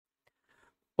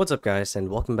What's up guys, and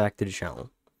welcome back to the channel.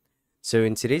 So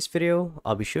in today's video,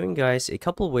 I'll be showing you guys a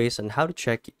couple of ways on how to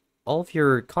check all of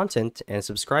your content and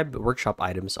subscribe workshop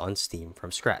items on Steam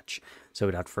from scratch. So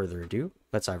without further ado,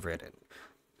 let's dive right in.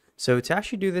 So to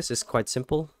actually do this is quite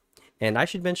simple, and I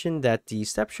should mention that the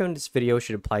steps shown in this video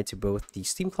should apply to both the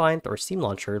Steam client or Steam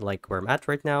launcher like where I'm at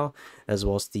right now, as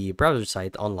well as the browser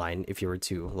site online if you were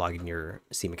to log in your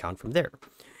Steam account from there.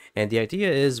 And the idea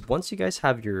is once you guys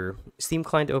have your Steam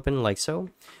client open like so,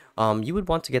 you would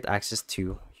want to get access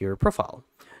to your profile.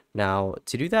 Now,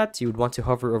 to do that, you would want to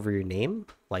hover over your name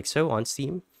like so on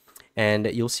Steam, and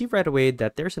you'll see right away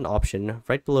that there's an option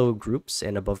right below groups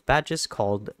and above badges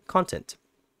called content.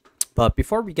 But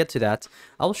before we get to that,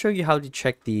 I'll show you how to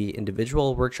check the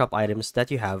individual workshop items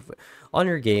that you have on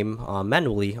your game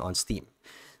manually on Steam.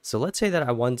 So let's say that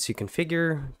I want to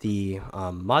configure the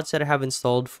mods that I have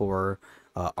installed for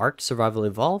Ark Survival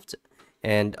Evolved,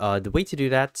 and the way to do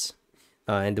that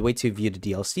and the way to view the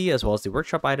DLC as well as the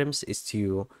workshop items is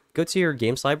to go to your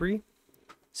games library.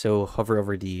 So hover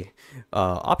over the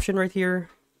option right here,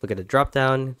 look at the drop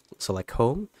down, select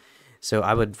home. So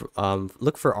I would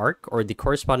look for Ark or the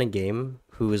corresponding game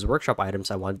whose workshop items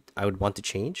I would want to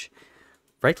change.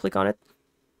 Right click on it,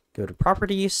 go to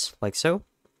properties like so,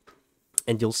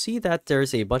 and you'll see that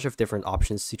there's a bunch of different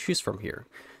options to choose from here.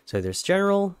 So there's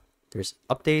general, there's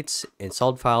updates,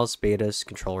 installed files, betas,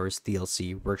 controllers,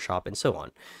 DLC, workshop, and so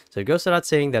on. So it goes without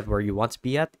saying that where you want to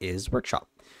be at is workshop.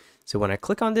 So when I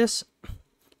click on this,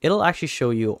 it'll actually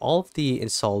show you all of the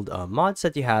installed mods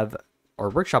that you have or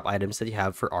workshop items that you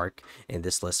have for Ark in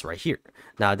this list right here.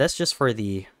 Now that's just for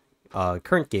the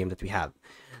current game that we have.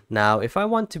 Now if I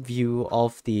want to view all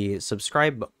of the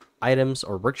subscribe items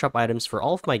or workshop items for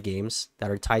all of my games that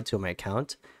are tied to my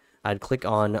account, I'd click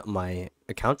on my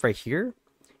account right here,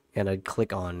 and I'd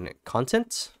click on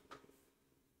content,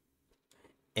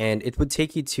 and it would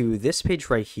take you to this page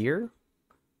right here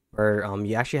where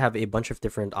you actually have a bunch of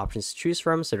different options to choose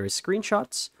from. So there's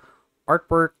screenshots,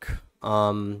 artwork,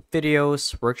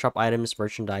 videos, workshop items,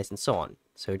 merchandise, and so on.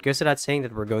 So it goes without saying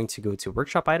that we're going to go to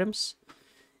workshop items,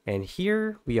 and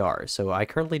here we are. So I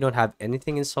currently don't have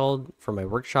anything installed for my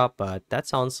workshop, but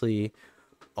that's honestly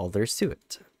all there's to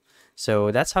it.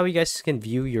 So that's how you guys can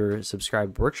view your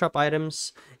subscribed workshop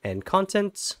items and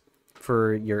content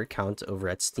for your account over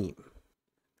at Steam.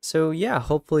 So yeah,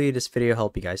 hopefully this video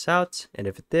helped you guys out, and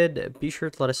if it did, be sure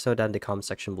to let us know down in the comment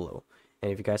section below.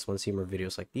 And if you guys want to see more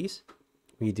videos like these,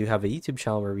 we do have a YouTube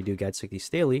channel where we do guides like these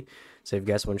daily, so if you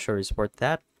guys want to show your support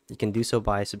that, you can do so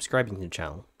by subscribing to the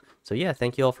channel. So yeah,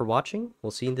 thank you all for watching.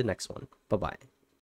 We'll see you in the next one. Bye bye.